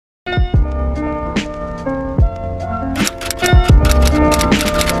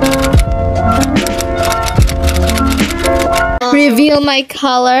reveal my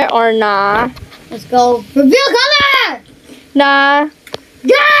color or nah? Let's go. Reveal color! Nah.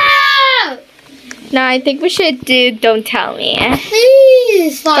 Go! Nah, I think we should do Don't Tell Me.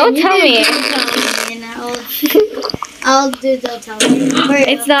 Please. Fine. Don't tell me. Don't tell me. And I'll do Don't Tell Me.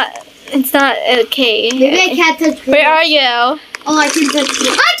 It's not okay. Maybe I can't touch green. Where are you? Oh, I can touch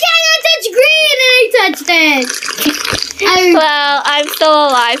green. I cannot touch green and I touched it. Well, I'm still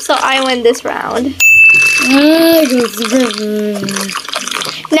alive, so I win this round.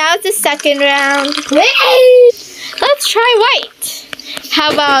 Now it's the second round. Wait. Let's try white.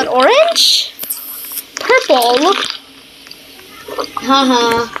 How about orange? Purple.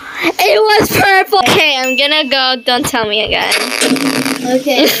 Haha. It was purple. Okay, I'm gonna go. Don't tell me again.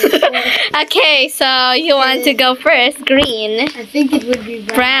 Okay. Okay, so you want to go first. Green. I think it would be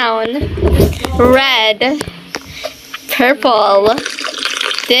Brown. Red. Purple.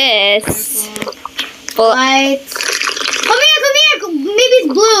 This. White. Come here. Maybe it's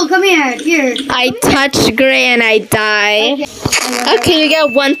blue. Come here. Here. I touch gray and I die. Okay, you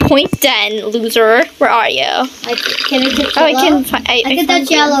get 1 point then, loser. Where are you? Can I touch yellow? I can touch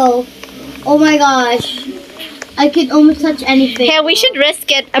yellow. Oh my gosh. I can almost touch anything. Hey, we should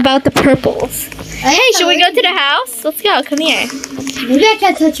risk it about the purples. Hey, should we go to the house? Let's go. Come here. Maybe I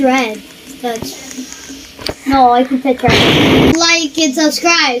can't touch red. No, I can touch red. Like and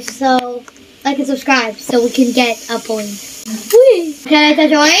subscribe. So we can get a point. Whee. Can I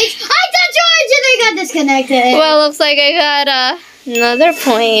touch orange? I touched orange and I got disconnected. Well, looks like I got another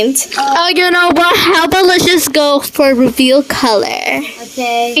point. Oh, you know what? How about let's just go for reveal color.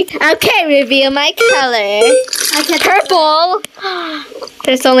 Okay. Okay, reveal my color. I can Purple.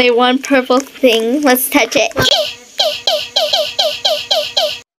 There's only one purple thing. Let's touch it.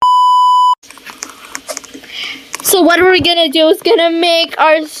 So what we're gonna do is gonna make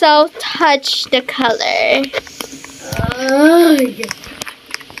ourselves touch the color.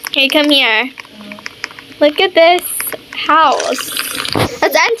 Okay, come here. Look at this house.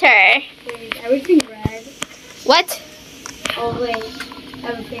 Let's enter. Wait, everything's red. What? Oh wait,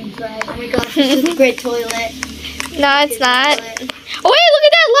 everything's red. Oh my gosh, this is a great toilet. No, it's not. Oh wait, look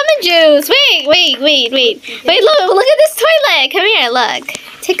at that lemon juice. Wait. Wait, look at this toilet. Come here, look.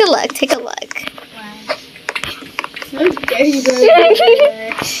 Take a look. How dare you go?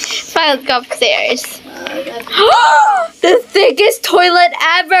 Fine, let's go upstairs. The thickest toilet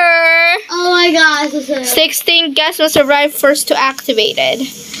ever. Oh my gosh. 16 guests must arrive first to activate it.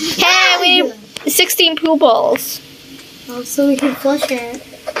 Hey, we need 16 poobles. Oh, so we can flush it.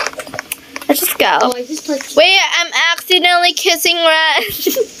 Let's just go. Oh, I just touched. Wait, I'm accidentally kissing Red.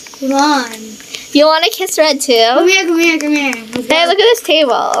 Come on. You want to kiss Red too? Come here. Hey, look at this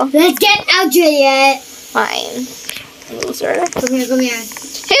table. Let's get out yet. Fine. Loser. Come here.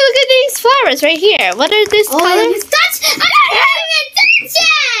 Hey, look at these flowers right here. What are these colors? Touch! I didn't even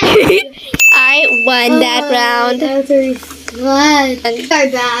touch it! I won that round.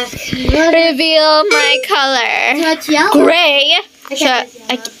 Start back. Reveal my color. Touch yellow. Gray.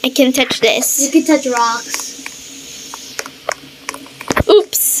 I I can touch this. You can touch rocks.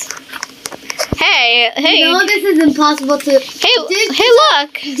 Oops. Hey. You know this is impossible to... Hey,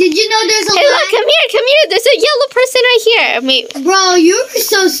 look. Did you know there's a Hey, look, come here. There's a yellow person right here. Bro, you're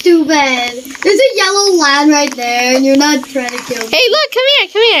so stupid. There's a yellow land right there, and you're not trying to kill me. Hey, look, come here.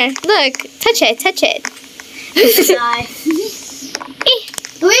 Look, touch it. Die.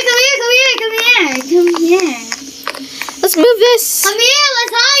 Come here. Let's move this. Come here,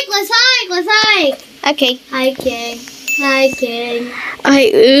 let's hike. Okay. Hiking.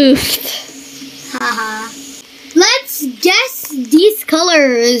 I oofed. Haha. Let's guess these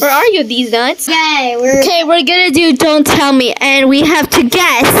colors. Where are you, these nuts? Okay, we're gonna do Don't Tell Me, and we have to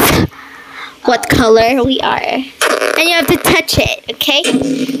guess what color we are. And you have to touch it, okay?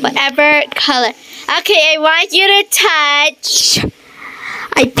 Whatever color. Okay, I want you to touch.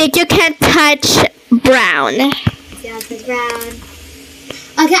 I think you can touch brown. Yeah, touch brown.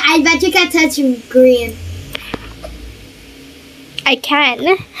 Okay, I bet you can touch green. I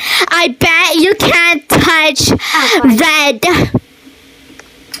can. I bet you can't touch red.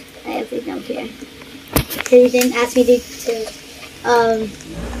 I have to jump here. So you didn't ask me to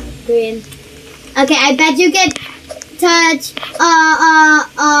green. Okay, I bet you can touch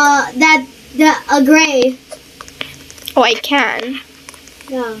gray. Oh, I can.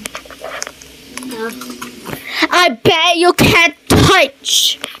 No. I bet you can't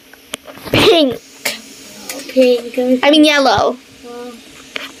touch pink. Pink. I mean yellow.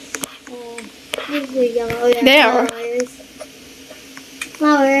 Yellow. Oh, yeah. There.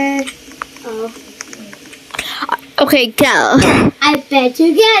 Flower. Oh. Okay, go. I bet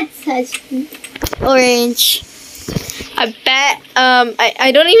you get touch orange. I bet,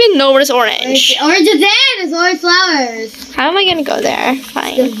 I don't even know where's orange. Orange is there. There's orange flowers. How am I gonna go there?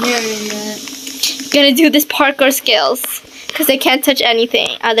 Fine. Gonna do this parkour skills. Because I can't touch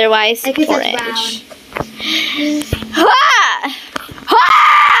anything. Otherwise, I can touch orange. Ha!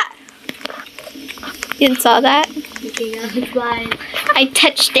 Ha! You didn't saw that? I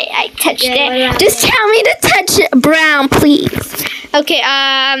touched it. I touched it. Just tell me to touch brown, please. Okay,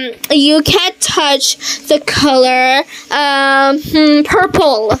 you can't touch the color,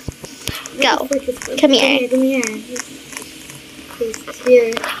 purple. Go. Come here. Come here.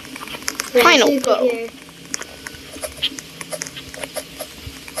 Here. Final go. Here.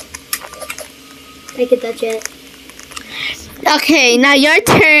 I can touch it. Okay, now your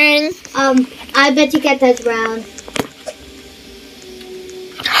turn. I bet you can't touch brown.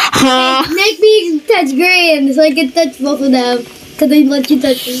 Huh? Make me touch green so I can touch both of them. Because I let you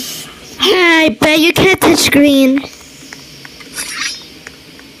touch me. I bet you can't touch green.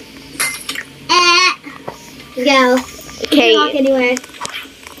 Go. Okay. You can walk anywhere.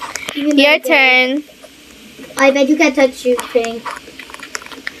 Your turn. I bet you can't touch you pink.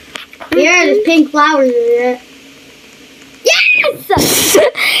 Here, there's pink flowers in it. Yes!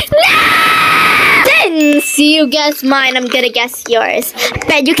 No! Since you guess mine, I'm gonna guess yours.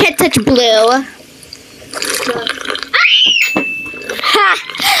 Bet you can't touch blue.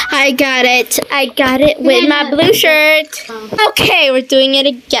 Ha! I got it. I got it with my blue shirt. Okay, we're doing it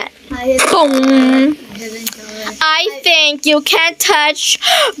again. Boom. I think you can't touch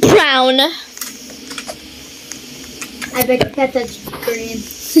brown. I bet you can't touch green.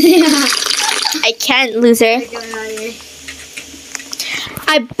 I can't, loser.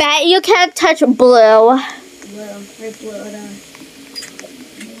 I bet you can't touch blue. Blue. Where's blue?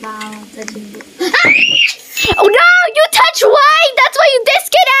 Wow, touching blue. Oh no, you touched white! That's why you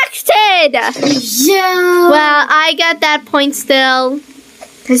disconnected! Yeah. Well, I got that point still.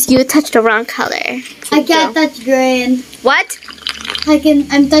 Because you touched the wrong color. I can't touch green. What?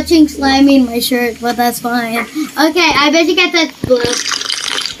 I'm touching slimy in my shirt, but that's fine. Okay, I bet you can't touch blue.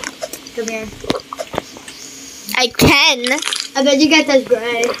 Come here. I can. I bet you can't touch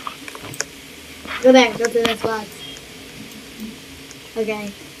gray. Go there, go to the spot.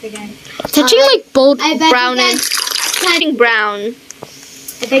 Okay. Touching like both I bet brown you and touching brown.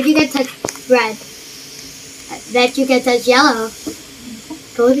 I bet you can touch red. I bet you can touch yellow.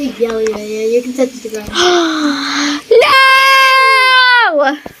 Go with the yellow, yeah, you can touch the ground.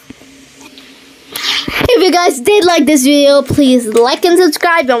 No! If you guys did like this video, please like and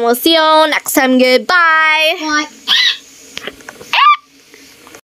subscribe, and we'll see you next time. Goodbye. Bye.